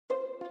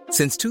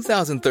Since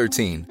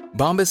 2013,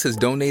 Bombas has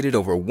donated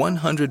over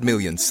 100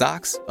 million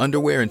socks,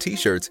 underwear, and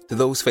T-shirts to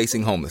those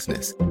facing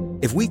homelessness.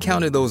 If we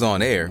counted those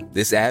on air,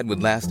 this ad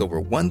would last over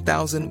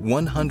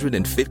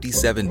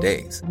 1,157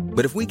 days.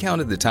 But if we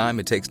counted the time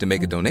it takes to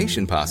make a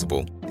donation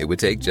possible, it would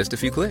take just a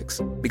few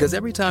clicks. Because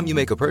every time you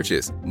make a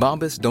purchase,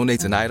 Bombas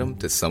donates an item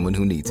to someone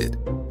who needs it.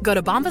 Go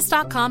to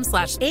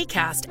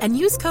bombas.com/ACAST and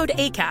use code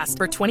ACAST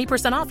for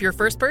 20% off your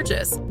first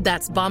purchase.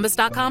 That's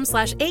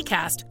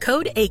bombas.com/ACAST,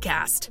 code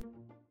ACAST.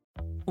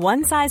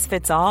 One size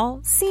fits all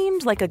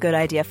seemed like a good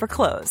idea for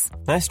clothes.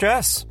 Nice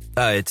dress.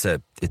 It's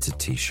a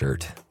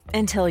t-shirt.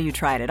 Until you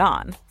tried it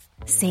on.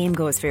 Same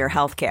goes for your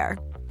healthcare.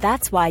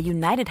 That's why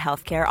United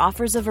Healthcare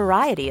offers a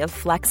variety of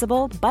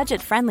flexible,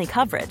 budget-friendly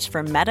coverage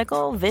for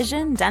medical,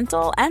 vision,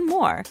 dental, and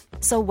more.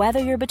 So whether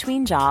you're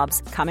between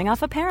jobs, coming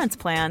off a parent's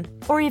plan,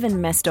 or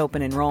even missed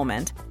open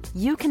enrollment,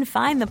 you can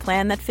find the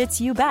plan that fits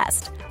you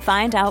best.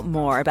 Find out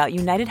more about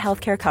United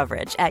Healthcare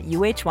coverage at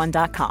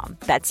uh1.com.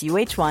 That's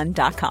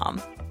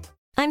uh1.com.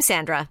 I'm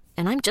Sandra,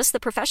 and I'm just the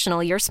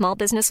professional your small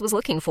business was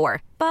looking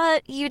for.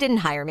 But you didn't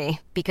hire me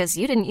because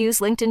you didn't use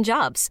LinkedIn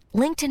Jobs.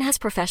 LinkedIn has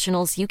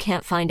professionals you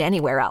can't find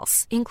anywhere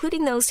else,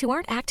 including those who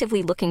aren't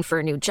actively looking for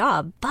a new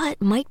job,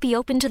 but might be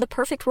open to the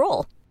perfect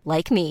role,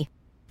 like me.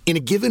 In a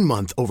given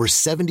month, over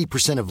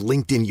 70% of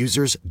LinkedIn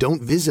users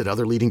don't visit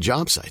other leading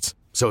job sites.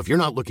 So if you're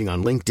not looking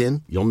on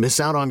LinkedIn, you'll miss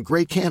out on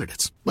great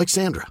candidates, like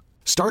Sandra.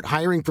 Start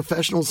hiring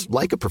professionals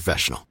like a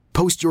professional.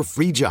 Post your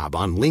free job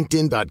on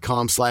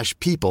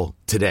linkedin.com/people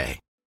today.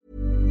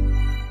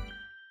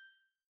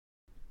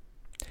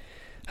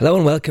 Hello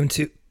and welcome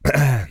to...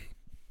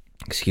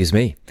 Excuse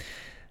me.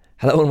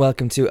 Hello and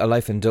welcome to A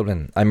Life in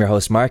Dublin. I'm your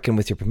host Mark, and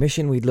with your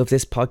permission, we'd love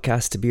this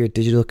podcast to be your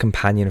digital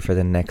companion for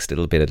the next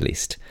little bit at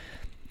least.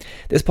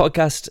 This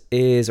podcast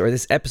is, or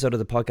this episode of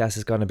the podcast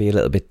is going to be a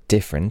little bit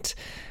different.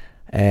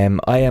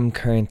 I am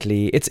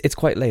currently... It's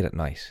quite late at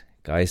night,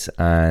 guys,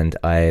 and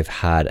I've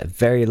had a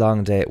very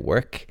long day at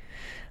work.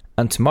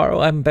 And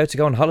tomorrow I'm about to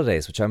go on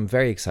holidays, which I'm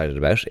very excited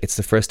about. It's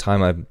the first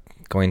time I'm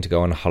going to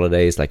go on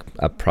holidays, like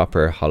a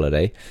proper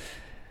holiday,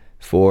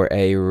 for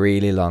a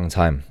really long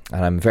time.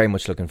 And I'm very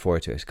much looking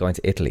forward to it, going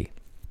to Italy.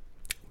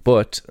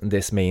 But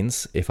this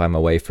means, if I'm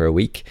away for a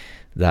week,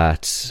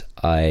 that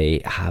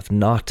I have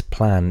not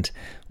planned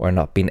or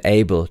not been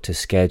able to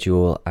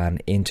schedule an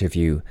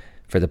interview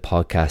for the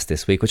podcast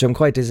this week, which I'm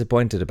quite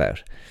disappointed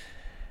about.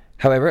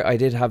 However, I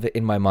did have it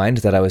in my mind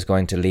that I was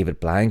going to leave it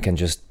blank and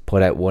just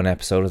put out one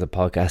episode of the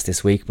podcast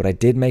this week, but I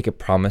did make a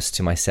promise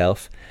to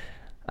myself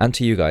and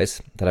to you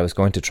guys that I was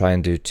going to try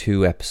and do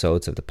 2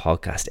 episodes of the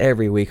podcast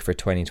every week for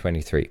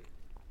 2023.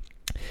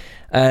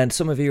 And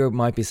some of you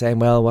might be saying,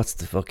 well, what's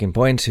the fucking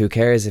point? Who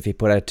cares if you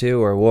put out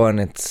 2 or 1?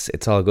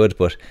 It's all good.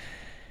 But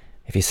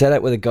if you set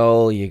out with a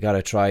goal, you got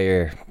to try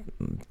your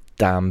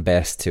damn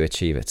best to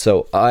achieve it.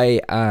 So I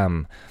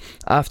am,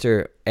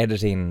 after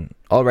editing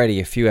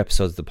already a few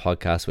episodes of the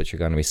podcast, which are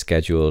going to be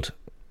scheduled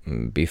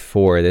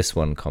before this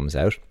one comes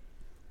out,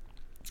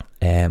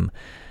 and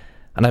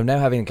I'm now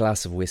having a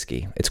glass of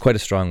whiskey. It's quite a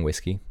strong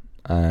whiskey,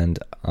 and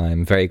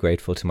I'm very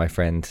grateful to my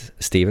friend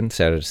Stephen,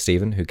 shout out to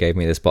Stephen, who gave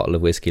me this bottle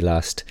of whiskey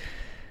last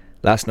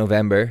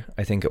November,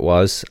 I think it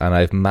was, and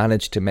I've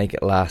managed to make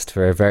it last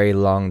for a very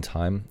long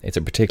time. It's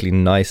a particularly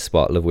nice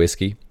bottle of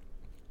whiskey,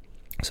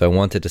 so I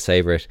wanted to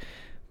savour it,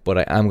 but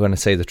I am going to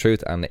say the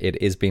truth, and it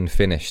is being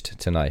finished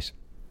tonight.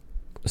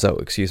 So,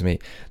 excuse me.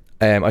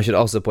 I should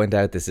also point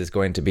out this is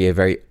going to be a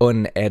very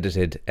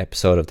unedited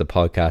episode of the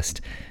podcast,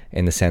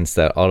 in the sense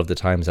that all of the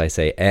times I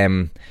say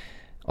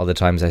all the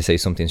times I say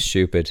something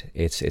stupid,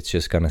 it's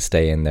just going to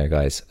stay in there,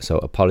 guys. So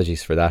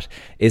apologies for that.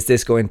 Is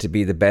this going to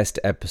be the best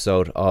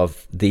episode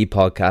of the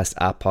podcast,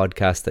 a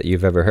podcast that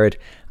you've ever heard?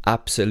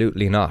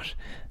 Absolutely not.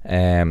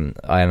 I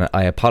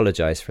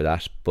apologize for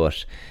that,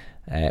 but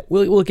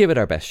we'll give it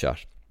our best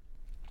shot.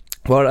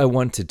 What I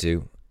want to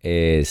do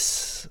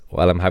is,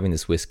 while I'm having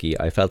this whiskey,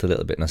 I felt a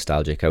little bit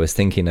nostalgic. I was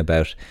thinking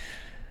about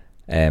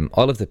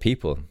all of the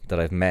people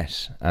that I've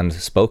met and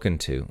spoken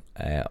to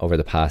over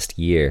the past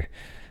year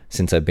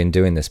since I've been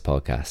doing this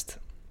podcast,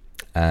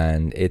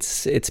 and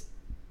it's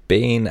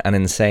been an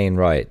insane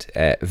ride.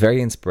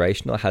 Very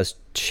inspirational. Has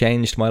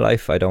changed my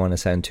life. I don't want to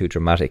sound too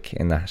dramatic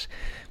in that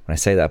when I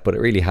say that, but it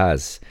really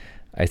has.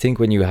 I think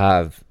when you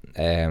have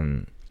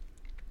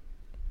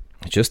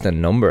just a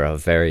number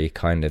of very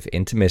kind of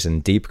intimate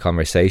and deep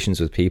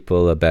conversations with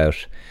people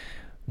about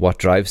what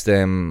drives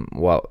them,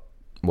 what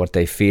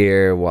they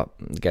fear, what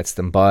gets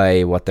them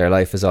by, what their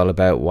life is all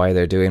about, why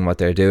they're doing what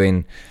they're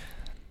doing,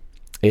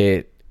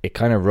 it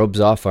kind of rubs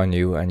off on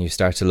you, and you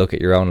start to look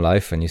at your own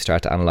life and you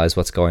start to analyze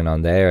what's going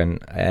on there,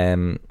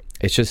 and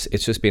it's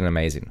just been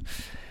amazing,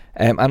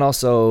 and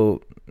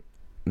also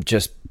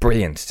just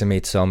brilliant to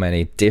meet so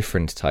many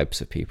different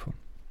types of people.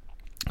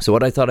 So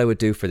what I thought I would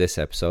do for this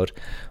episode,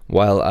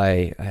 while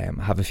I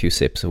have a few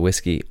sips of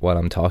whiskey while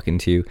I'm talking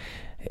to you,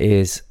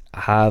 is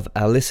have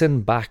a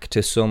listen back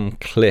to some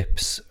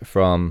clips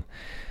from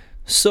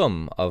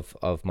some of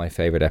my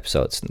favorite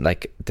episodes.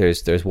 Like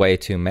there's way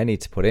too many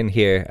to put in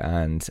here,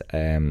 and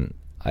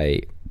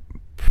I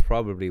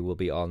probably will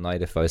be all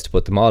night if I was to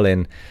put them all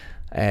in.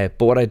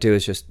 But what I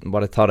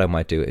thought I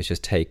might do is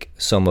just take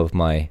some of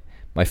my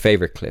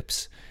favorite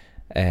clips,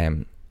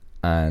 and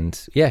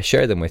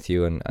share them with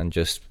you, and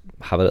just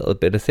have a little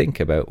bit of think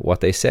about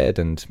what they said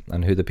and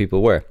who the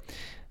people were.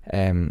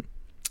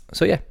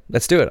 So yeah,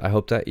 let's do it. I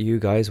hope that you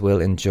guys will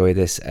enjoy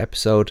this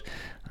episode,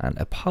 and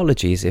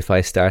apologies if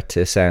I start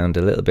to sound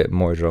a little bit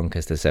more drunk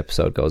as this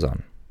episode goes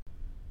on.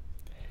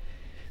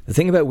 The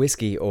thing about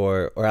whiskey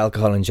or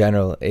alcohol in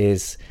general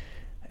is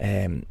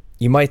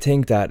you might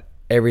think that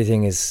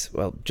everything is,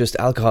 well, just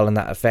alcohol and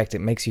that effect. It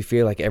makes you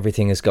feel like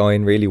everything is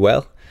going really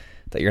well,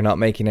 that you're not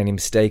making any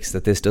mistakes,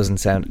 that this doesn't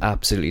sound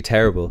absolutely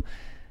terrible.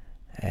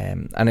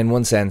 And in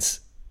one sense,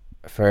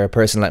 for a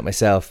person like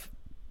myself,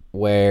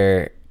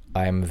 where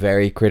I'm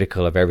very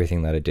critical of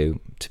everything that I do,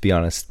 to be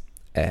honest,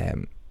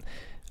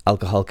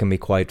 alcohol can be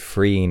quite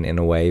freeing in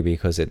a way,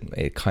 because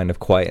it kind of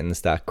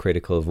quietens that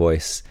critical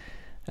voice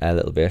a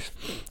little bit.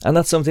 And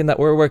that's something that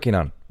we're working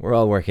on. We're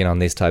all working on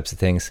these types of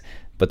things,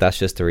 but that's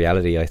just the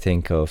reality, I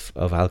think, of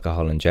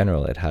alcohol in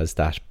general. It has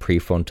that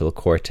prefrontal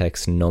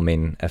cortex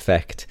numbing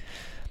effect.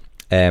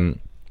 But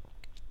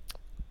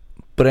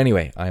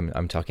anyway,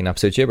 I'm talking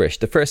absolute gibberish.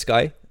 The first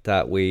guy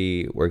that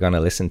we were going to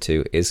listen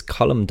to is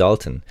Colm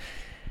Dalton.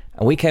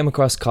 And we came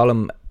across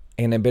Colm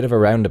in a bit of a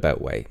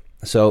roundabout way.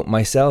 So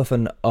myself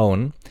and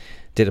Owen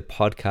did a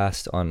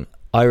podcast on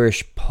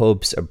Irish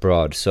pubs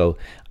abroad. So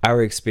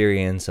our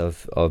experience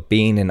of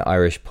being in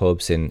Irish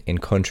pubs in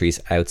countries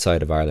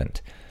outside of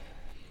Ireland.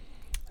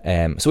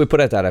 So we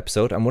put out that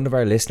episode, and one of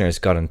our listeners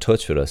got in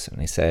touch with us,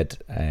 and he said,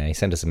 he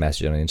sent us a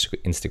message on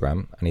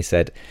Instagram, and he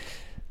said,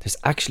 there's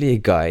actually a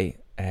guy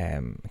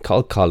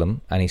called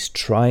Colm, and he's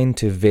trying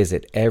to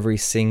visit every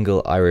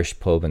single Irish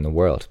pub in the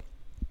world.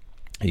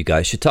 You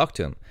guys should talk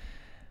to him.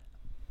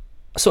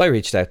 So I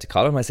reached out to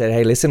Colm. I said,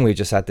 hey, listen, we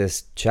just had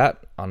this chat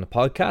on the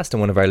podcast,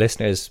 and one of our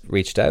listeners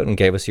reached out and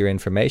gave us your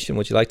information.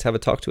 Would you like to have a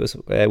talk to us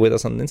with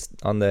us on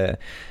the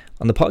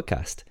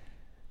podcast?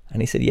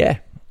 And he said, yeah.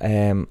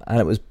 And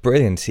it was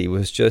brilliant. He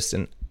was just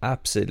an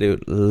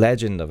absolute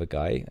legend of a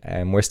guy,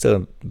 and we're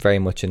still very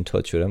much in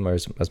touch with him, or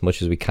as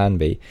much as we can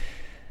be.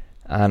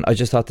 And I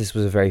just thought this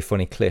was a very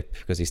funny clip,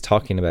 because he's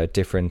talking about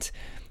different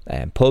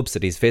pubs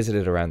that he's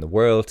visited around the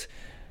world.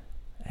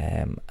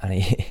 And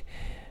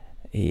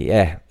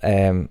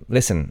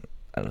listen,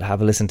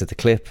 have a listen to the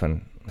clip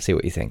and see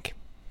what you think.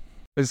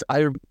 Because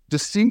I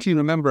distinctly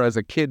remember as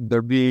a kid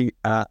there being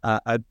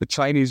a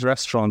Chinese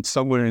restaurant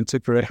somewhere in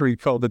Tipperary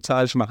called the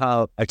Taj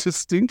Mahal. I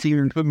distinctly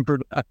remember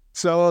that.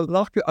 So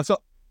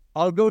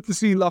I'll go to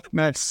see Loch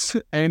Ness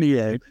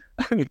anyway.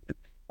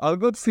 I'll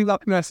go to see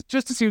Loch Ness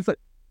just to see what's like.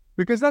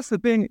 Because that's the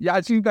thing, yeah,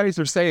 as you guys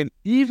are saying,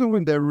 even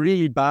when they're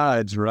really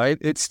bad, right,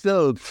 it's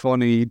still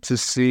funny to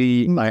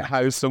see like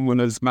how someone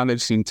has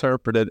managed to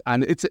interpret it,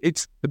 and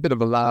it's a bit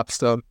of a laugh.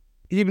 So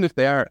even if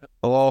they are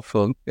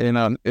awful,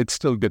 it's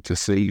still good to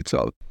see.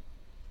 So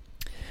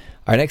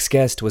our next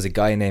guest was a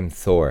guy named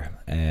Thor.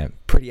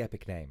 Pretty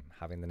epic name,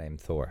 having the name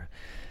Thor.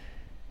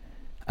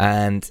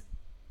 And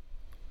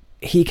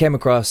he came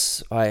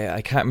across,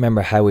 I can't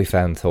remember how we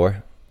found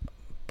Thor,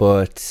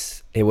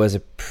 but it was a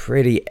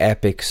pretty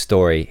epic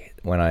story.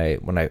 When I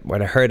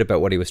heard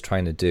about what he was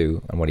trying to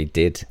do and what he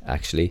did,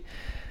 actually,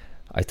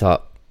 I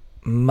thought,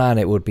 man,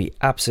 it would be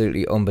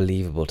absolutely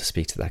unbelievable to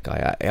speak to that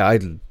guy. I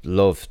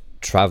love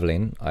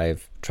traveling.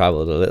 I've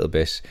traveled a little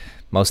bit,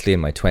 mostly in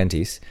my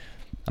 20s,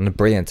 and a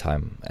brilliant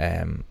time.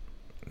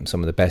 Some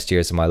of the best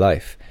years of my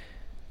life.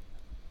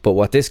 But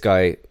what this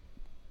guy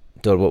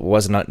did,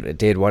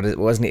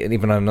 wasn't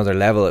even on another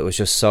level. It was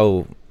just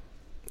so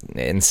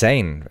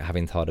insane,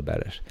 having thought about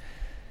it.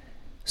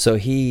 So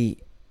he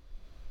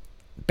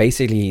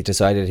basically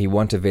decided he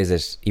wanted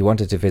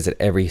to visit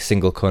every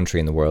single country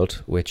in the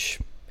world, which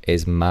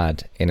is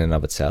mad in and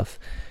of itself,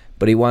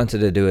 but he wanted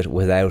to do it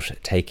without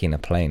taking a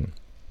plane.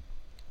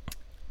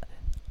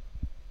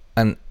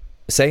 And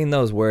saying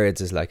those words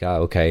is like,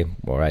 okay,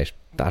 all right,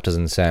 that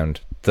doesn't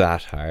sound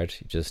that hard.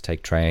 You just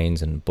take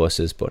trains and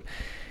buses. But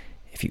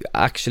if you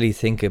actually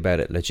think about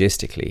it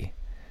logistically,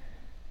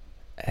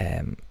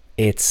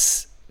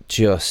 it's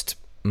just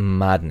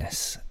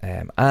madness.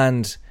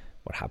 And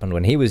what happened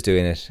when he was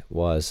doing it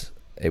was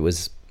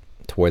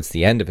towards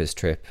the end of his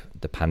trip,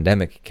 the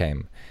pandemic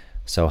came.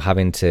 So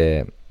having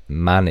to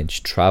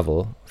manage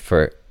travel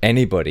for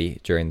anybody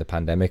during the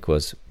pandemic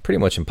was pretty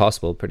much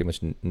impossible. Pretty much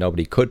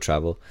nobody could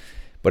travel.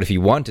 But if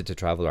you wanted to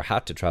travel or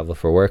had to travel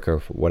for work or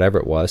for whatever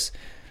it was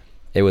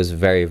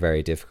very,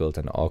 very difficult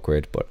and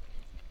awkward. But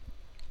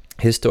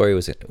his story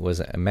was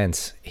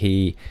immense.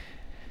 He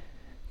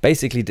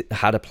basically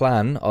had a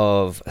plan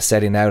of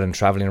setting out and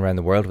traveling around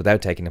the world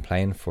without taking a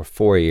plane for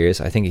 4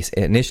 years. I think he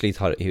initially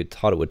thought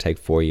it would take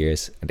 4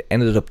 years, and it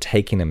ended up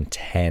taking him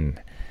 10.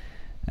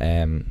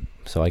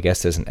 So I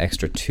guess there's an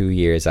extra 2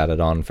 years added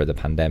on for the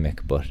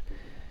pandemic, but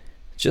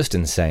just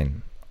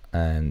insane,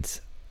 and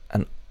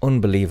an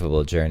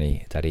unbelievable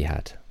journey that he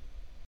had.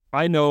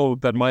 I know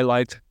that my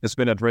life has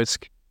been at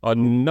risk a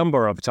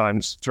number of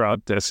times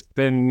throughout this,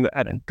 been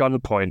at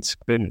gunpoint,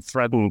 been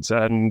threatened,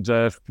 and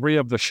 3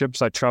 of the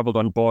ships I travelled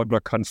on board were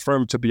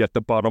confirmed to be at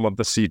the bottom of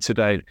the sea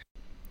today.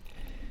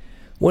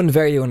 One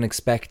very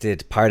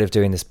unexpected part of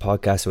doing this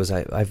podcast was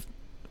I've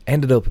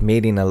ended up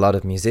meeting a lot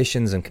of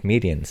musicians and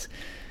comedians.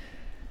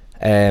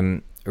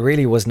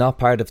 Really was not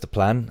part of the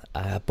plan,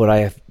 but I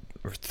have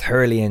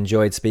thoroughly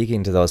enjoyed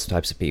speaking to those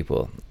types of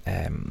people,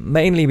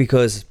 mainly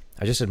because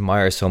I just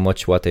admire so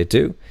much what they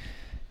do.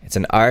 It's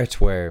an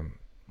art where,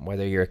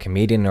 whether you're a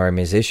comedian or a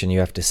musician, you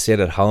have to sit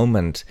at home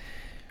and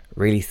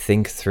really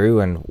think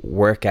through and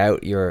work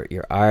out your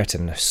art,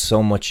 and there's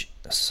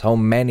so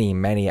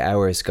many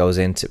hours goes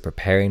into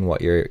preparing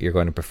what you're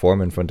going to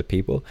perform in front of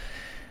people,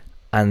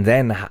 and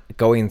then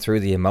going through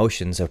the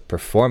emotions of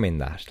performing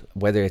that,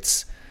 whether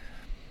it's,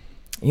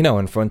 you know,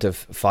 in front of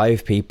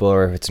 5 people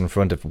or if it's in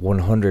front of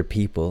 100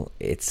 people.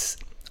 It's,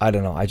 I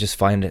don't know, I just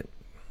find it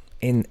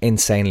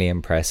insanely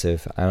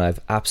impressive, and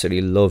I've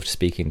absolutely loved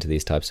speaking to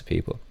these types of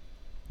people.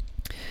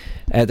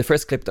 The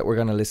first clip that we're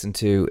going to listen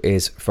to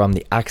is from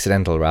the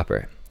Accidental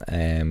Rapper.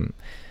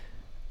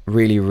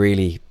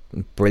 Really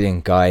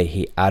brilliant guy.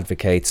 He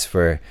advocates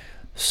for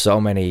so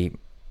many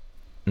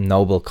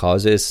noble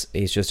causes.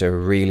 He's just a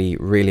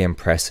really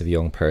impressive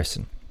young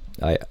person.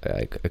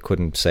 I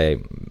couldn't say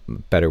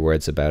better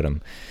words about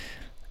him.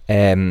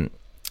 In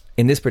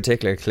this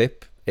particular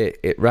clip,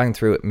 it rang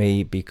through at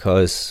me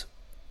because,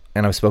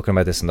 and I've spoken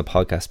about this in the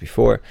podcast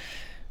before,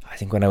 I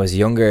think when I was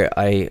younger,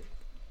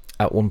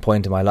 at one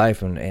point in my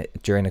life, and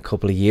during a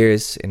couple of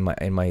years in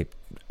my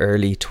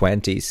early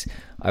 20s,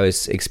 I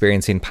was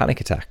experiencing panic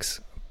attacks,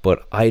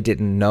 but I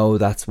didn't know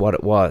that's what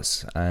it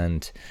was.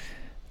 And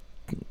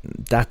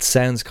that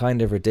sounds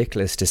kind of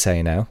ridiculous to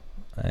say now.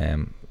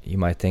 You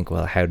might think,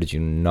 well, how did you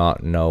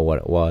not know what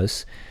it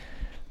was?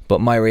 But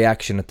my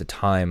reaction at the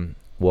time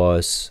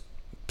was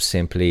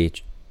simply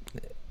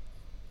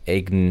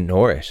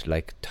ignore it,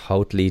 like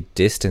totally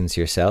distance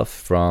yourself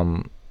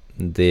from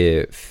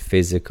the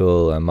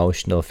physical,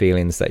 emotional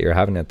feelings that you're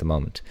having at the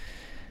moment,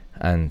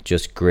 and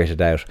just grit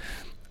it out.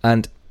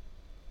 And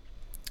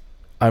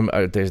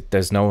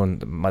there's no one.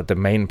 The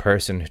main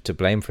person to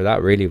blame for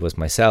that really was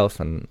myself,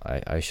 and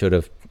I should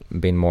have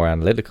been more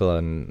analytical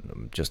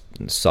and just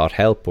sought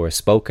help or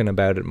spoken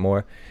about it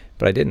more,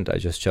 but I didn't. I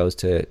just chose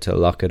to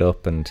lock it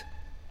up and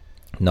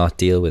not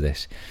deal with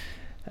it.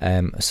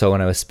 So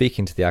when I was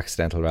speaking to the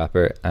Accidental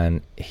Rapper,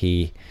 and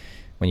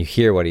when you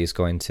hear what he's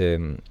going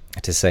to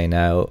say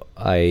now,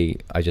 I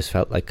just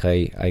felt like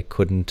I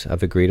couldn't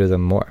have agreed with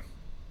him more.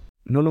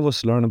 None of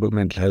us learn about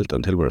mental health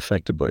until we're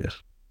affected by it.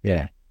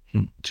 Yeah. Do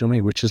you know what I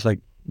mean? Which is like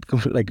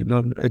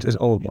no, it is,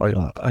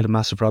 I had a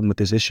massive problem with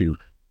this issue.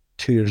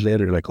 2 years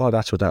later, you're like, oh,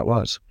 that's what that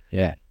was.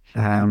 Yeah.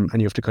 And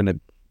you have to kind of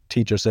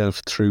teach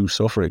yourself through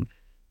suffering.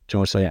 Do you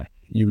know, so yeah,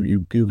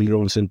 you Google your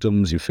own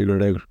symptoms, you figure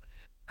it out.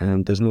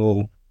 And there's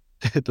no,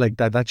 like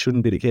that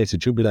shouldn't be the case.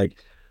 It should be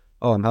like,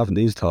 oh, I'm having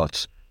these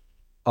thoughts.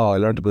 Oh, I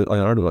learned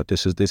about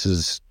this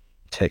is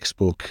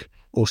textbook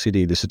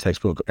OCD, this is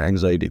textbook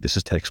anxiety, this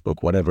is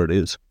textbook whatever it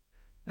is.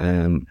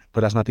 But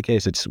that's not the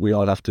case. It's, we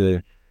all have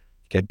to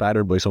get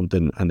battered by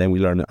something, and then we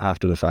learn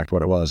after the fact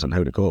what it was and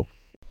how to cope.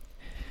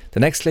 The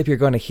next clip you're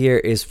going to hear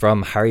is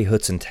from Harry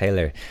Hudson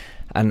Taylor,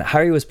 and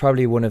Harry was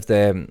probably one of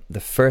the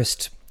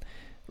first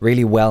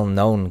really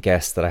well-known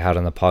guests that I had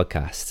on the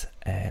podcast.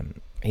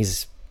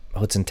 He's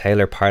Hudson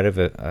Taylor, part of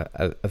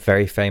a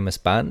very famous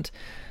band.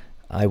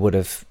 I would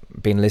have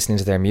been listening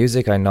to their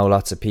music. I know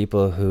lots of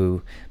people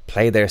who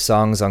play their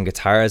songs on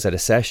guitars at a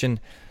session.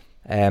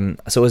 So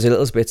it was a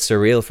little bit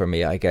surreal for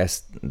me, I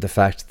guess, the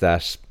fact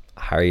that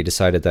Harry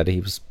decided that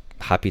he was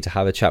happy to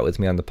have a chat with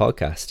me on the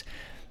podcast,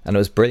 and it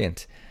was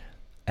brilliant.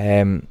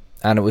 And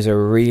it was a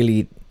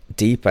really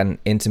deep and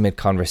intimate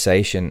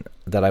conversation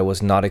that I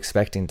was not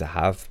expecting to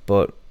have,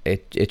 but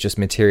it just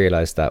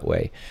materialized that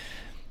way.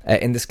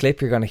 In this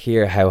clip, you're going to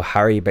hear how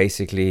Harry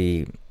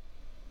basically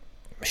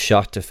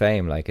shot to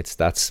fame. Like,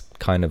 that's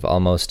kind of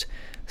almost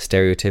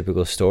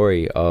stereotypical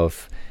story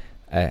of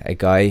a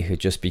guy who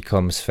just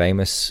becomes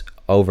famous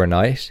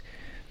overnight,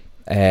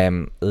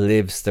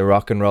 lives the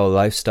rock and roll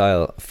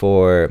lifestyle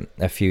for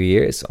a few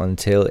years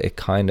until it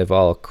kind of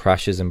all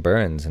crashes and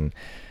burns. And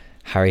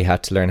Harry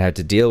had to learn how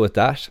to deal with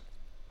that,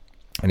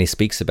 and he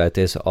speaks about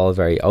this all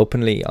very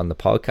openly on the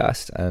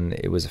podcast, and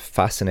it was a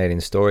fascinating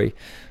story,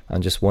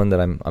 and just one that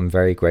I'm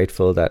very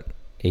grateful that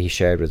he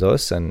shared with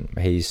us and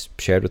he's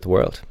shared with the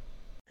world.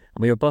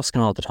 We were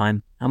busking all the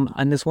time.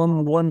 And this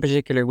one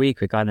particular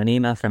week, we got an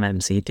email from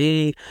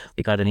MCD,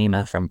 we got an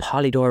email from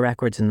Polydor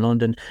Records in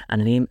London,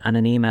 and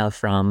an email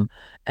from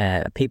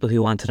people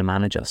who wanted to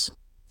manage us.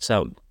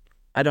 So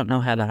I don't know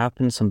how that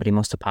happened. Somebody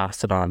must have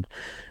passed it on.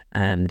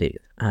 And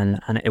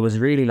it was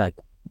really like,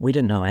 we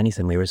didn't know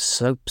anything. We were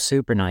so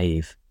super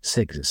naive.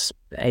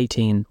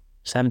 17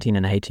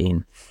 and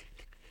 18.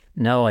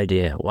 No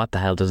idea. What the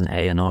hell does an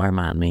A&R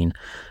man mean?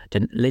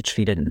 Didn't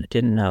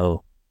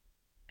know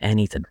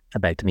anything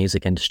about the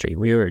music industry.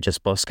 We were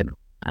just busking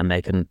and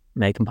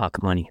making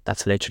pocket money.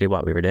 That's literally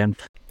what we were doing.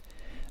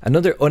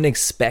 Another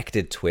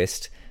unexpected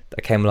twist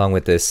that came along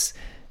with this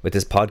with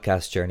this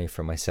podcast journey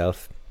for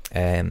myself.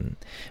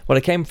 Well,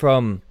 it came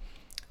from,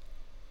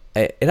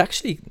 it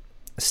actually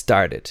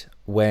started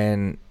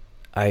when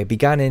I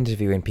began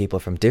interviewing people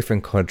from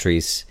different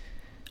countries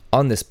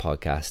on this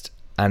podcast,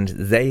 and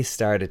they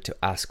started to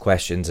ask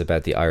questions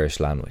about the Irish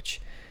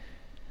language.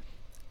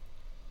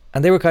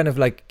 And they were kind of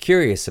like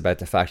curious about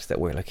the fact that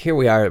we're like, here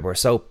we are, we're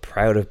so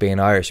proud of being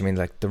Irish. I mean,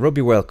 like the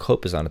Rugby World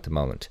Cup is on at the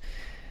moment.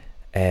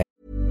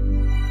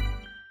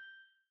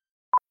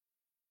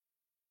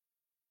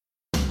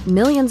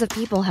 Millions of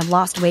people have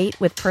lost weight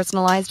with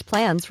personalized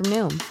plans from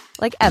Noom.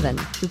 Like Evan,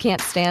 who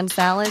can't stand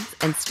salads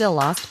and still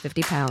lost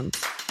 50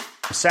 pounds.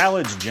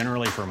 Salads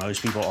generally for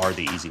most people are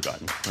the easy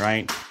button,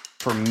 right?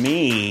 For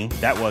me,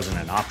 that wasn't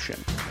an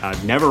option. I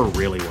never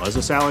really was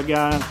a salad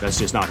guy. That's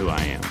just not who I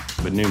am.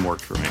 But Noom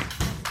worked for me.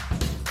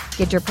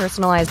 Get your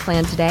personalized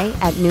plan today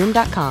at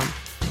Noom.com.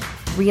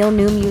 Real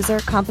Noom user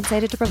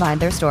compensated to provide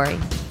their story.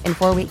 In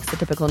 4 weeks, the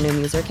typical Noom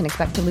user can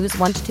expect to lose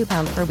 1 to 2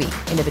 pounds per week.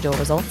 Individual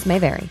results may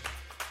vary.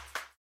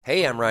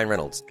 Hey, I'm Ryan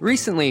Reynolds.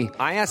 Recently,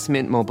 I asked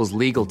Mint Mobile's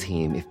legal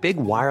team if big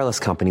wireless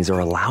companies are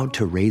allowed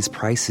to raise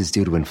prices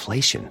due to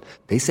inflation.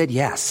 They said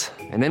yes.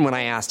 And then when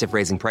I asked if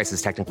raising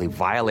prices technically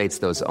violates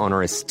those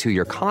onerous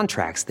 2-year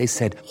contracts, they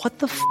said, what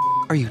the f***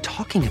 are you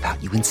talking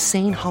about, you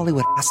insane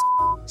Hollywood ass f-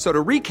 So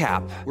to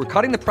recap, we're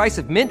cutting the price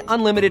of Mint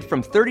Unlimited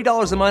from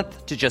 $30 a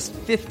month to just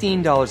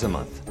 $15 a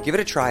month. Give it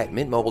a try at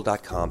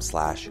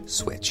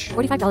mintmobile.com/switch.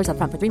 $45 up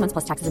front for 3 months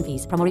plus taxes and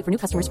fees. Promo rate for new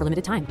customers for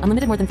limited time.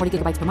 Unlimited more than 40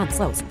 gigabytes per month.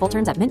 Slows full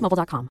terms at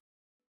mintmobile.com.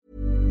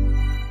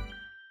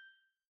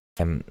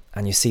 And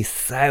you see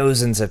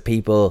thousands of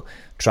people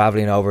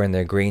travelling over in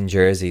their green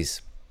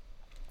jerseys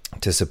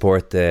to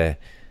support the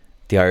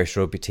Irish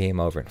rugby team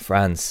over in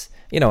France.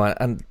 You know,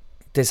 and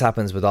this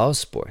happens with all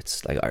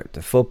sports, like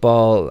the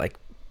football, like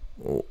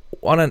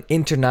on an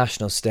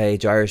international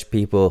stage, Irish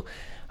people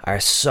are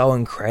so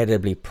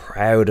incredibly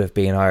proud of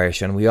being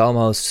Irish, and we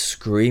almost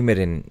scream it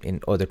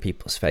in other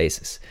people's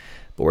faces,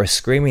 but we're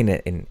screaming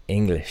it in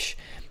English.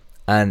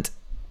 And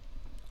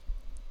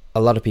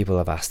a lot of people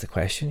have asked the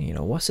question, you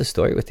know, what's the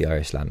story with the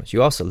Irish language?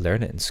 You also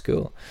learn it in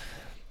school.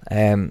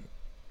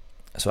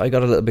 So I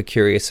got a little bit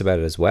curious about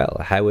it as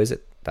well. How is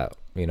it that,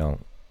 you know,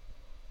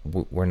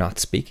 we're not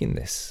speaking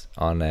this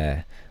on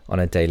a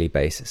daily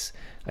basis?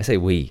 I say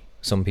we,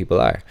 some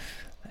people are.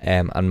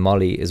 And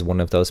Molly is one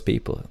of those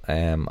people.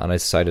 And I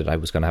decided I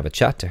was going to have a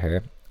chat to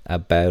her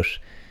about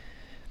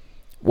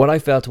what I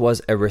felt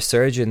was a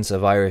resurgence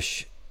of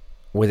Irish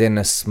within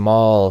a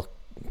small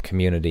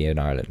community in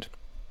Ireland.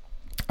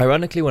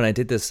 Ironically, when I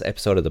did this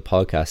episode of the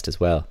podcast as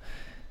well,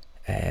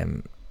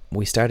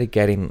 we started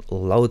getting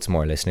loads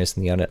more listeners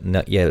in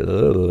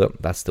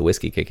that's the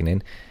whiskey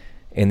kicking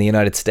in the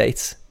United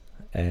States.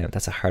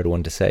 That's a hard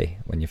one to say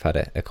when you've had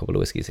a couple of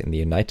whiskeys in the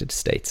United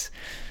States.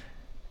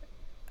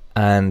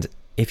 And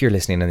if you're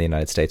listening in the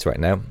United States right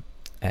now,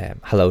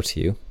 hello to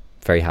you.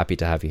 Very happy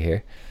to have you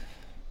here.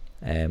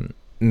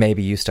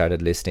 Maybe you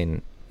started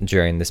listening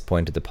during this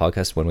point of the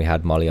podcast when we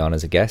had Molly on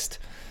as a guest.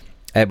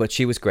 But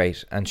she was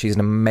great, and she's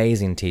an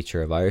amazing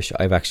teacher of Irish.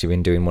 I've actually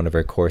been doing one of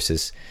her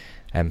courses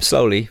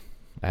slowly.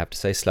 I have to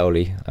say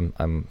slowly.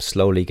 I'm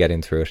slowly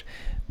getting through it.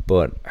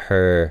 But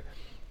her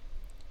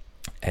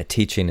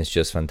teaching is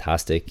just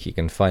fantastic. You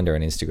can find her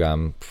on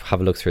Instagram. Have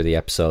a look through the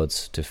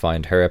episodes to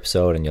find her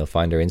episode, and you'll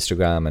find her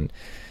Instagram, and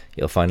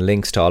you'll find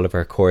links to all of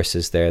her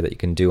courses there that you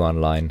can do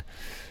online.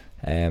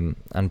 And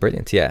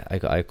brilliant. Yeah,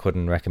 I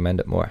couldn't recommend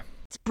it more.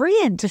 It's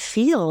brilliant to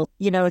feel,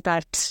 you know,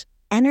 that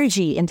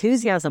energy,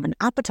 enthusiasm and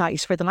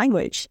appetite for the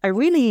language. I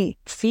really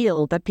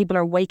feel that people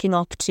are waking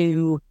up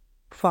to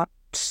what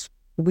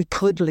we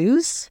could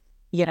lose,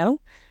 you know.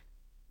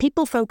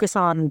 People focus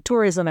on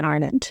tourism in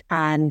Ireland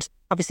and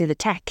obviously the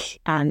tech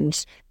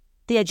and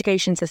the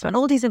education system and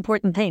all these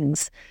important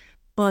things.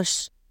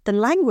 But the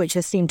language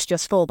has seemed to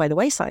just fall by the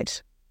wayside.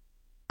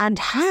 And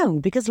how?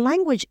 Because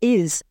language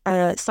is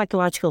a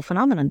psychological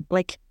phenomenon.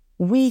 Like,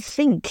 we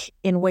think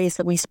in ways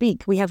that we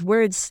speak. We have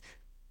words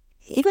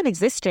even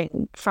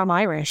existing from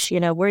Irish, you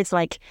know, words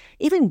like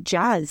even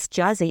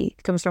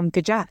jazzy comes from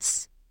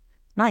gajas,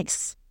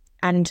 nice.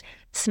 And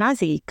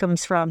snazzy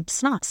comes from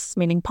snas,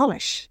 meaning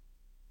polish.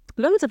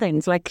 Loads of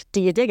things like,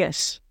 do you dig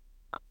it?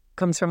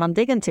 Comes from I'm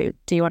digging to.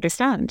 Do you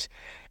understand?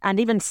 And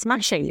even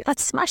smashing,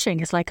 that's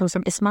smashing. It's like comes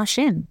from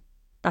ismashin.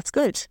 That's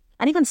good.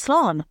 And even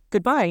slán,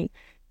 goodbye,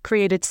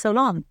 created so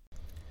long.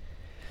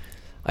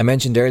 I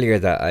mentioned earlier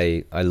that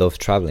I love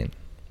traveling.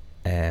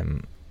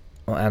 And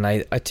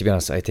I to be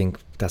honest, I think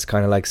that's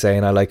kind of like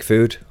saying I like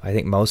food. I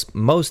think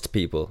most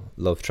people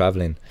love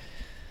traveling.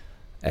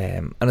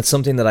 And it's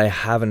something that I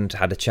haven't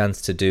had a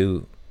chance to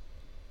do,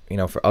 you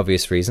know, for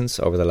obvious reasons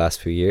over the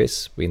last few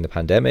years, being the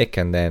pandemic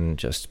and then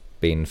just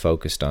being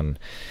focused on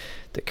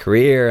the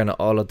career and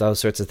all of those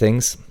sorts of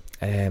things.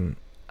 And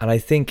I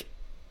think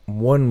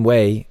one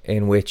way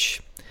in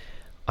which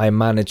I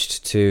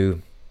managed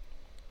to,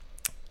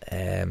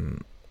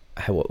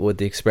 what would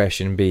the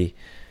expression be?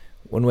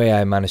 One way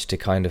I managed to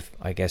kind of,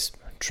 I guess,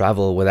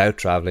 travel without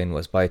traveling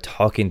was by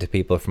talking to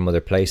people from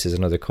other places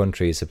and other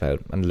countries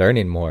about, and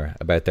learning more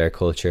about their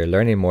culture,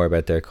 learning more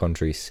about their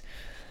countries.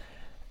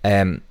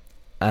 And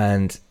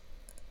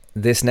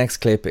this next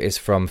clip is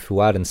from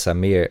Fuad and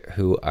Samir,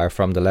 who are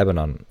from the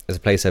Lebanon. It's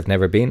a place I've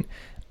never been,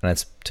 and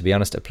it's, to be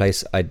honest, a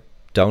place I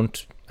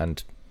don't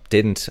and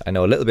didn't. I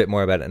know a little bit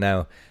more about it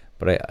now,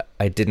 but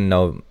I didn't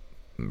know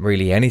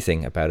really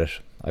anything about it.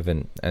 I've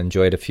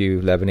enjoyed a few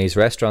Lebanese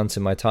restaurants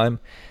in my time,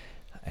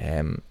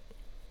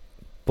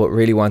 but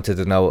really wanted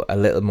to know a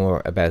little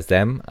more about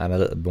them and a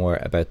little more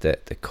about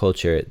the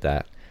culture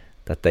that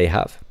they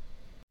have.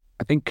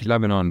 I think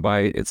Lebanon by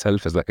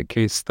itself is like a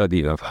case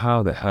study of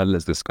how the hell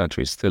is this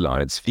country still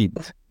on its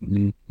feet.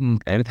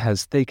 And it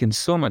has taken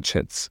so much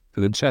hits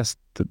to the chest,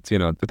 to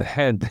the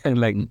head,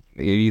 and like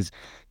these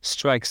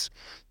strikes,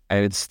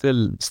 and it's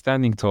still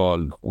standing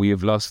tall. We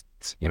have lost,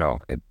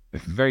 a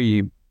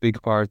very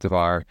big part of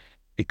our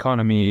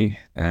economy.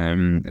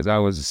 As I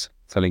was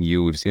telling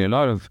you, we've seen a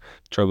lot of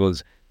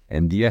troubles,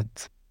 and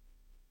yet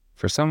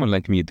for someone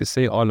like me to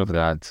say all of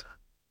that,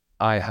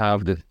 I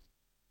have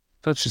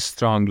such a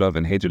strong love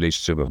and hate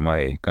relationship with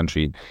my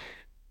country,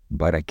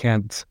 but I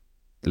can't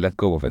let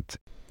go of it.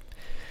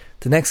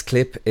 The next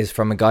clip is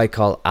from a guy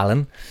called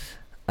Alan,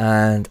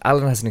 and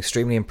Alan has an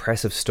extremely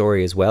impressive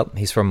story as well.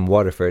 He's from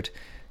Waterford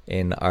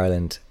in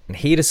Ireland, and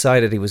he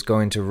decided he was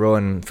going to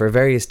run for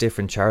various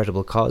different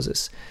charitable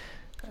causes.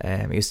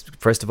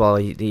 First of all,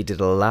 he did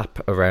a lap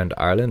around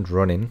Ireland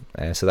running,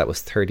 so that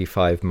was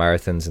 35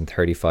 marathons in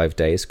 35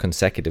 days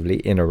consecutively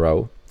in a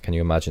row. Can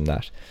you imagine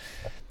that?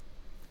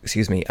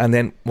 Excuse me. And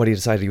then what he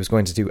decided he was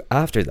going to do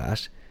after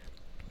that,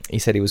 he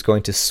said he was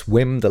going to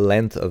swim the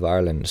length of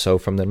Ireland. So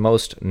from the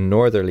most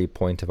northerly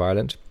point of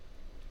Ireland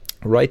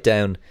right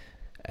down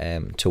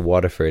to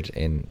Waterford,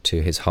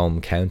 to his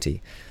home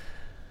county,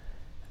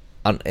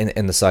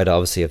 in the side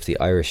obviously of the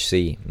Irish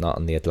Sea, not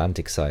on the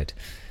Atlantic side.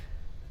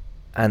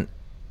 And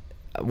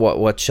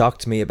what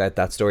shocked me about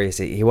that story is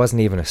he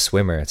wasn't even a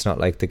swimmer. It's not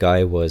like the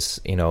guy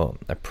was,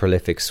 a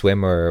prolific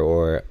swimmer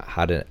or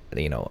had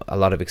a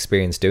lot of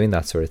experience doing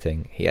that sort of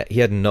thing. He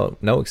had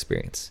no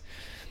experience.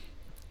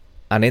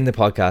 And in the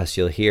podcast,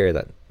 you'll hear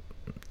that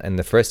in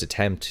the first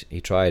attempt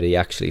he tried, he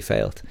actually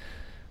failed.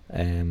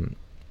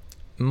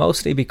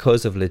 Mostly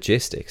because of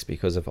logistics,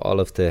 because of all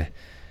of the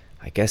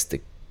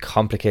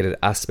complicated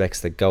aspects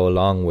that go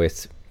along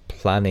with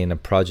planning a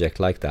project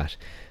like that.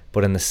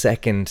 But in the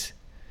second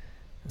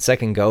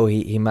go,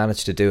 he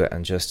managed to do it,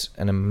 and just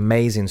an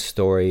amazing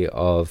story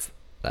of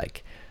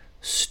like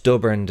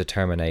stubborn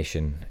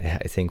determination,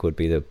 I think would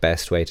be the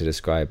best way to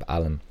describe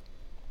Alan.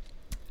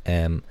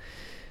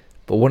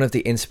 But one of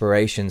the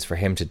inspirations for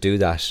him to do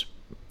that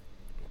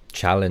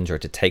challenge, or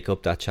to take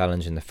up that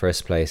challenge in the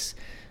first place,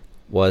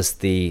 was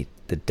the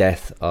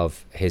death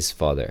of his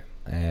father,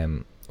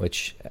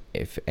 which,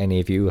 if any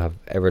of you have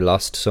ever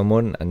lost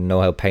someone and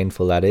know how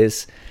painful that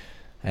is,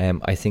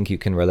 I think you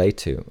can relate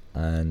to.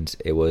 And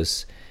it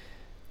was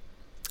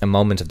a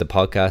moment of the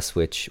podcast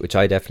which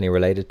I definitely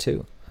related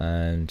to.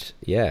 And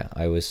yeah,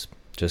 I was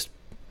just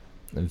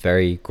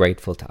very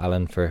grateful to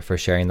Alan for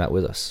sharing that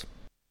with us.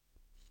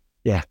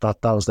 Yeah,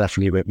 that was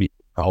definitely with me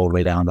the whole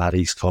way down that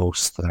East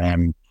Coast.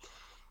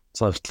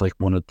 So it's like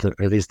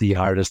it is the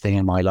hardest thing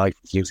in my life,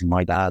 using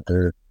my dad.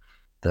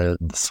 The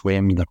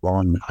swim, the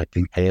run, I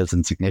think pales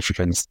in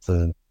significance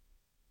to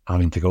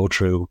having to go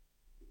through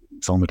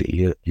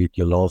somebody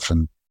you love.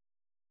 And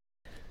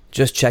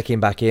just checking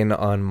back in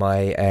on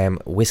my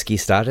whiskey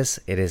status,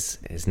 it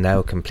is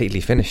now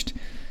completely finished.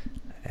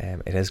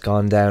 It has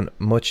gone down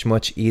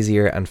much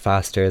easier and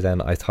faster than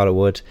I thought it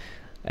would.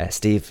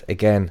 Steve,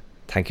 again,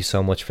 thank you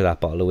so much for that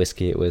bottle of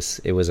whiskey. It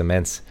was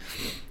immense.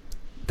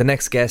 The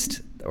next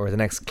guest, or the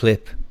next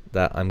clip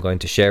that I'm going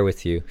to share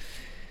with you,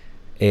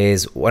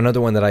 is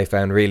another one that I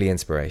found really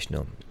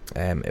inspirational.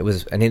 It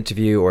was an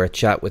interview or a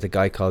chat with a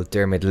guy called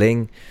Dermot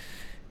Ling.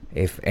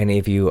 If any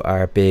of you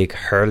are big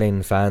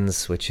hurling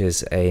fans, which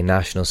is a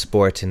national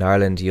sport in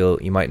Ireland, you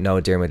might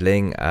know Dermot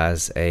Ling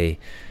as a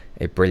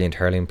brilliant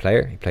hurling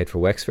player. He played for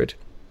Wexford.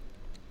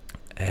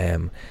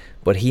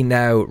 But he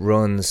now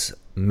runs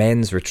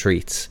men's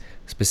retreats,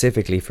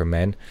 specifically for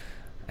men,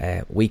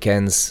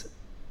 weekends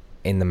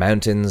in the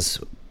mountains,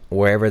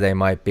 wherever they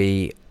might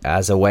be,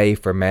 as a way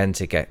for men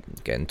to get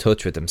in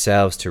touch with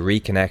themselves, to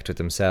reconnect with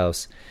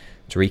themselves,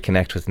 to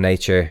reconnect with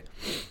nature.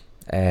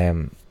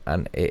 And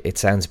it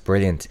sounds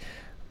brilliant.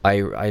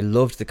 I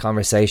loved the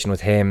conversation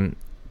with him.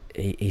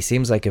 He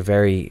seems like a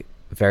very,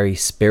 very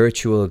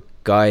spiritual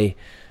guy,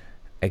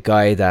 a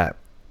guy that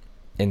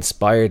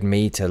inspired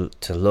me to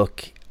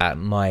look at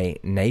my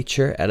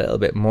nature a little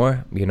bit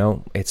more.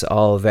 It's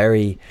all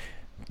very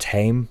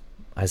tame,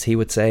 as he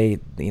would say,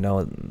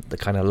 the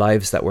kind of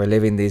lives that we're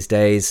living these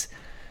days.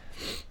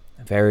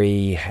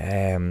 Very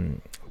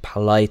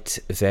polite,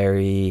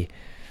 very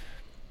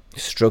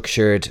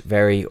structured,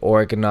 very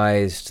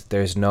organized.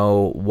 There's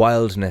no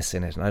wildness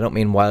in it, and I don't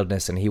mean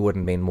wildness, and he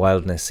wouldn't mean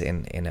wildness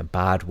in a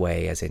bad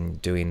way, as in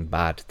doing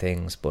bad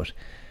things, but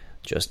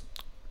just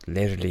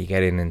literally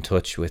getting in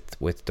touch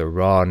with the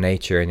raw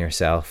nature in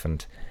yourself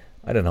and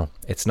I don't know,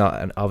 it's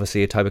not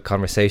obviously a type of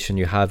conversation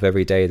you have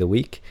every day of the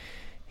week.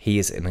 He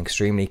is an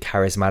extremely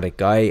charismatic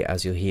guy,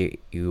 as you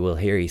will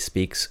hear. He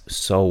speaks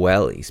so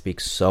well, he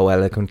speaks so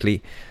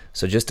eloquently.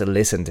 So just to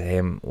listen to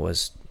him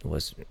was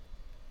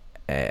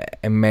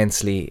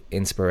immensely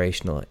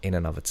inspirational in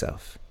and of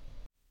itself.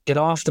 Get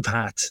off the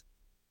path,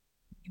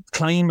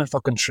 climb a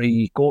fucking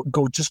tree,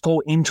 just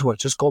go into it,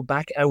 just go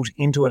back out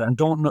into it, and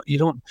you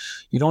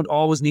don't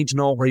always need to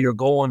know where you're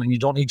going, and you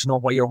don't need to know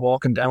why you're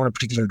walking down a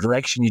particular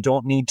direction. You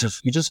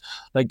just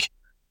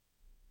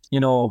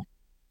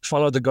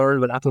follow the girl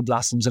with apple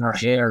blossoms in her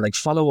hair, like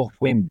follow a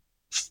whim,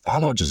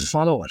 follow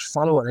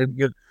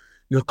it.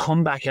 You'll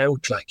come back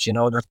out,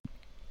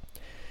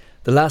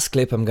 The last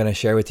clip I'm going to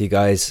share with you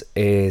guys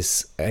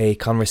is a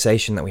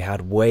conversation that we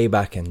had way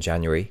back in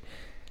January.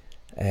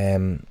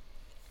 And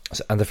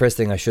the first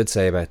thing I should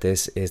say about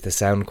this is the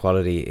sound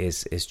quality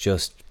is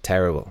just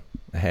terrible.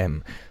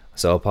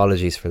 So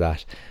apologies for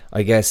that.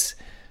 I guess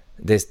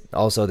this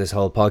whole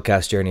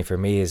podcast journey for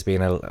me has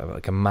been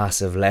a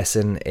massive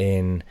lesson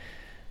in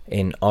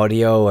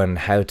audio and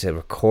how to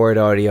record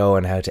audio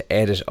and how to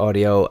edit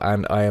audio,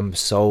 and I am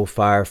so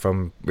far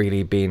from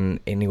really being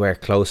anywhere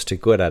close to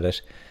good at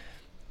it.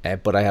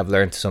 But I have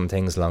learned some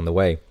things along the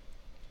way.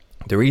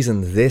 The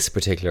reason this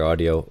particular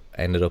audio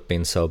ended up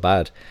being so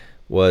bad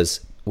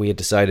was we had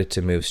decided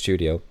to move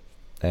studio,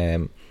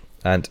 and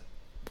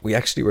we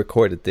actually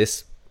recorded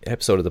this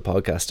episode of the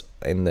podcast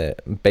in the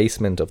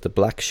basement of the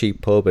Black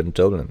Sheep pub in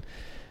Dublin.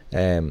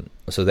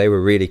 So they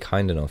were really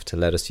kind enough to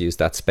let us use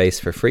that space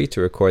for free to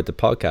record the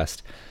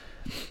podcast.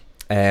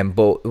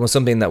 But it was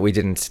something that we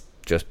didn't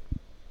just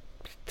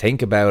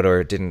think about,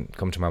 or didn't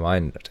come to my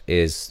mind,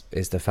 is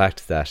the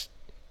fact that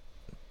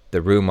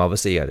the room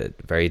obviously had a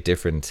very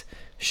different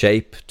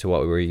shape to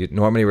what we were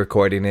normally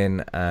recording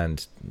in,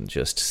 and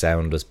just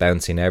sound was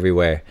bouncing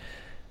everywhere.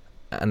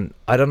 And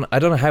I don't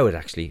know how it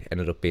actually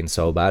ended up being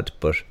so bad,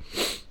 but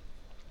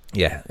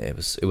yeah, it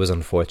was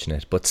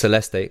unfortunate. But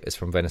Celeste is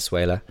from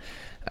Venezuela,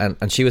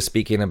 and she was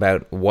speaking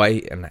about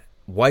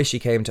why she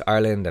came to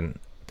Ireland and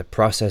the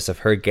process of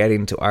her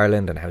getting to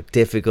Ireland and how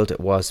difficult it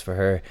was for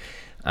her.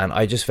 And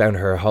I just found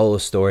her whole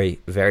story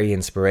very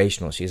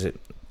inspirational. She's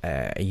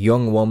a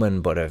young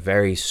woman, but a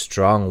very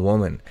strong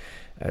woman,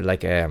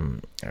 like a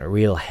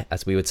real,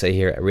 as we would say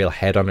here, a real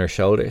head on her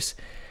shoulders.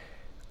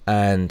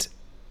 And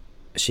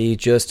she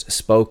just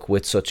spoke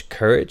with such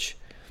courage,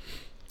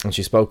 and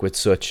she spoke with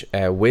such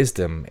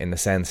wisdom, in the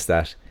sense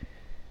that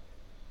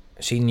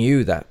she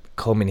knew that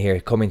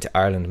coming to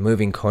Ireland,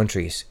 moving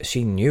countries,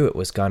 she knew it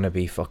was going to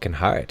be fucking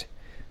hard.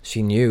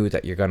 She knew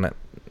that you're going to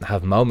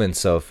have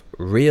moments of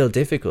real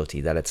difficulty,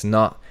 that it's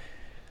not...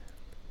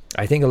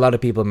 I think a lot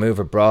of people move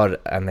abroad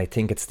and they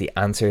think it's the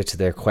answer to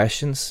their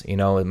questions.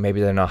 Maybe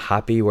they're not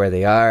happy where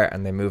they are,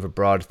 and they move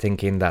abroad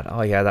thinking that,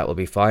 oh yeah, that will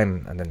be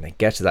fine. And then they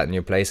get to that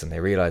new place and they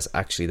realize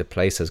actually the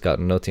place has got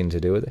nothing to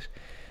do with it.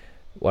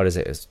 What is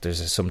it?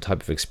 There's some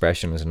type of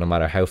expression, is no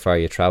matter how far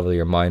you travel,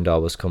 your mind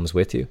always comes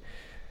with you.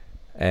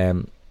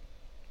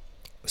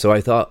 So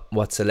I thought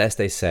what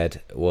Celeste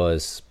said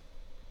was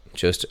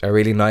just a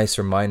really nice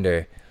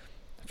reminder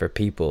for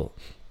people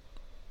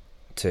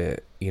to,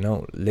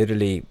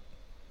 literally,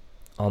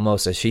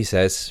 almost as she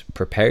says,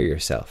 prepare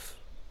yourself.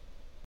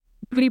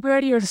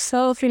 Prepare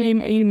yourself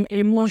in an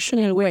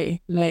emotional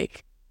way.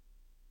 Like,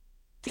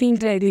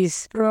 think like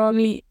this.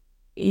 Probably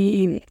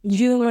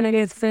you're going to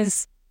get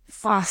things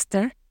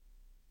faster.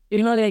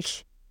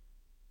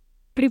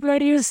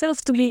 Prepare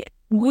yourself to be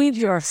with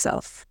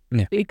yourself.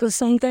 Yeah. Because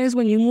sometimes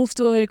when you move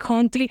to a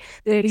country,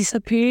 there is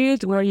a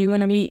period where you're going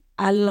to be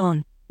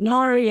alone.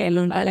 Not really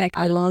alone, I like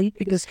alone,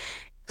 because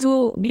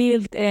to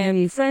build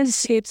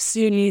friendships,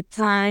 you need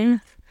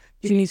time.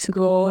 You need to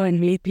go and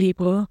meet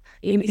people.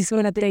 It's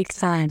going to take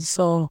time.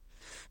 So,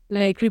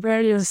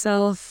 prepare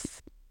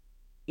yourself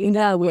in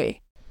that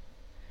way.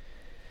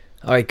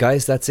 All right,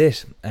 guys, that's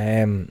it.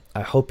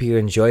 I hope you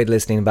enjoyed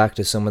listening back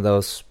to some of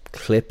those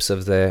clips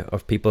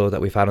of people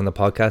that we've had on the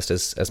podcast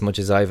as much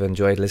as I've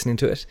enjoyed listening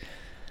to it.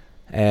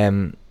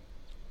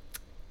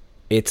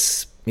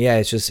 It's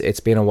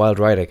been a wild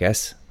ride, I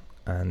guess,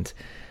 and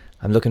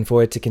I'm looking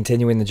forward to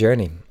continuing the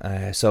journey.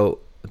 So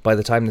by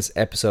the time this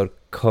episode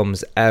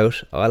comes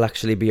out, I'll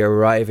actually be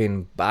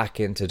arriving back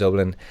into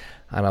Dublin,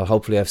 and I'll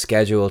hopefully have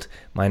scheduled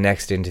my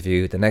next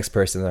interview, the next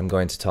person that I'm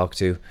going to talk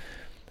to.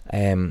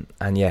 And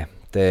yeah,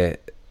 the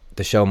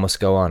show must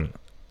go on.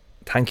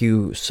 Thank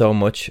you so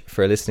much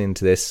for listening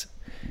to this.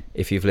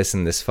 If you've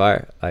listened this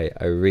far, I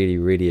really,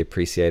 really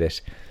appreciate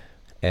it.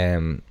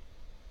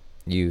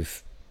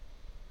 You've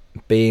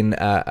been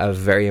a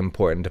very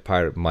important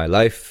part of my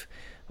life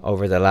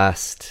over the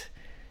last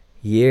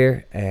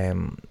year.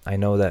 I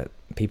know that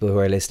people who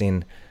are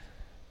listening,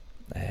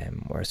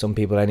 or some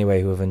people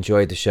anyway, who have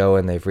enjoyed the show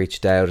and they've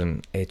reached out,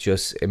 and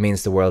it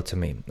means the world to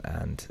me,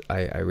 and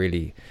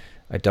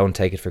I don't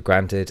take it for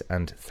granted.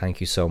 And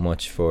thank you so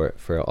much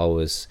for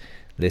always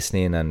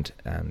listening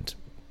and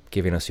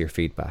giving us your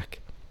feedback.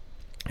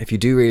 If you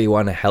do really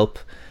want to help,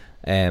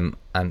 and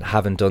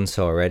haven't done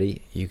so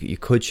already, you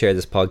could share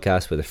this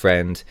podcast with a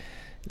friend.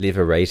 leave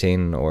a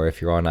rating, or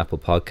if you're on Apple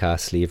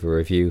Podcasts, leave a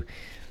review.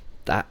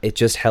 That it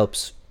just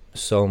helps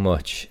so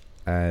much,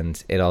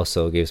 and it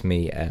also gives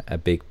me a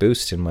big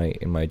boost in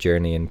my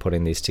journey in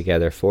putting these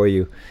together for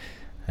you.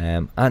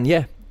 And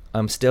yeah,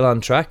 I'm still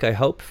on track, I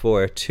hope,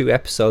 for 2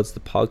 episodes of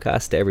the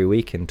podcast every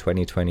week in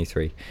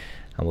 2023,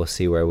 and we'll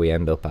see where we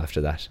end up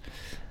after that.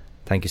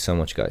 Thank you so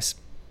much, guys.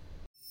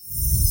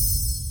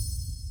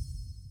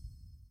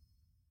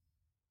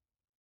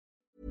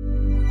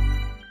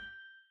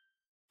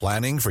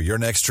 Planning for your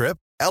next trip?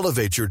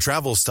 Elevate your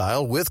travel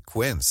style with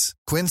Quince.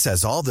 Quince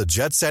has all the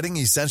jet-setting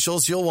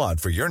essentials you'll want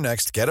for your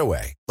next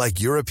getaway, like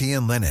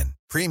European linen,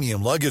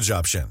 premium luggage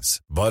options,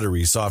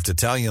 buttery soft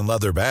Italian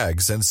leather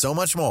bags, and so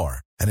much more.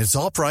 And it's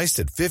all priced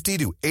at 50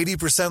 to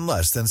 80%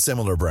 less than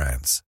similar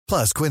brands.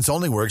 Plus, Quince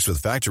only works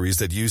with factories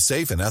that use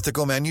safe and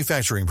ethical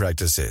manufacturing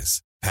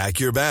practices.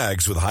 Pack your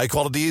bags with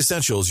high-quality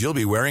essentials you'll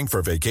be wearing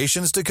for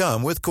vacations to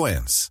come with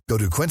Quince. Go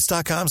to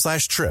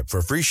quince.com/trip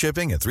for free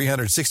shipping and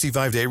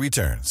 365-day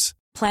returns.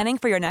 Planning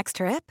for your next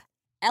trip?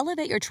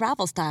 Elevate your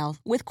travel style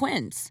with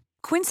Quince.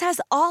 Quince has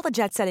all the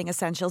jet-setting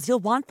essentials you'll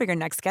want for your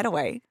next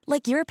getaway,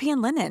 like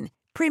European linen,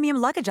 premium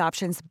luggage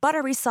options,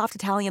 buttery soft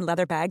Italian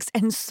leather bags,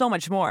 and so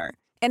much more.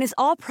 And is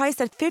all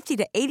priced at 50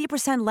 to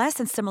 80% less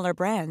than similar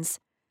brands.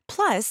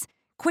 Plus,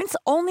 Quince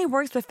only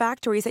works with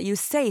factories that use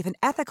safe and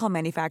ethical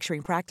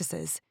manufacturing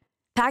practices.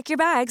 Pack your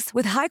bags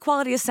with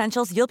high-quality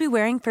essentials you'll be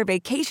wearing for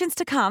vacations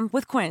to come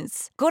with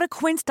Quince. Go to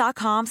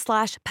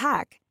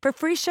quince.com/pack for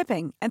free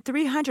shipping and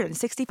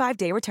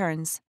 365-day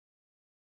returns.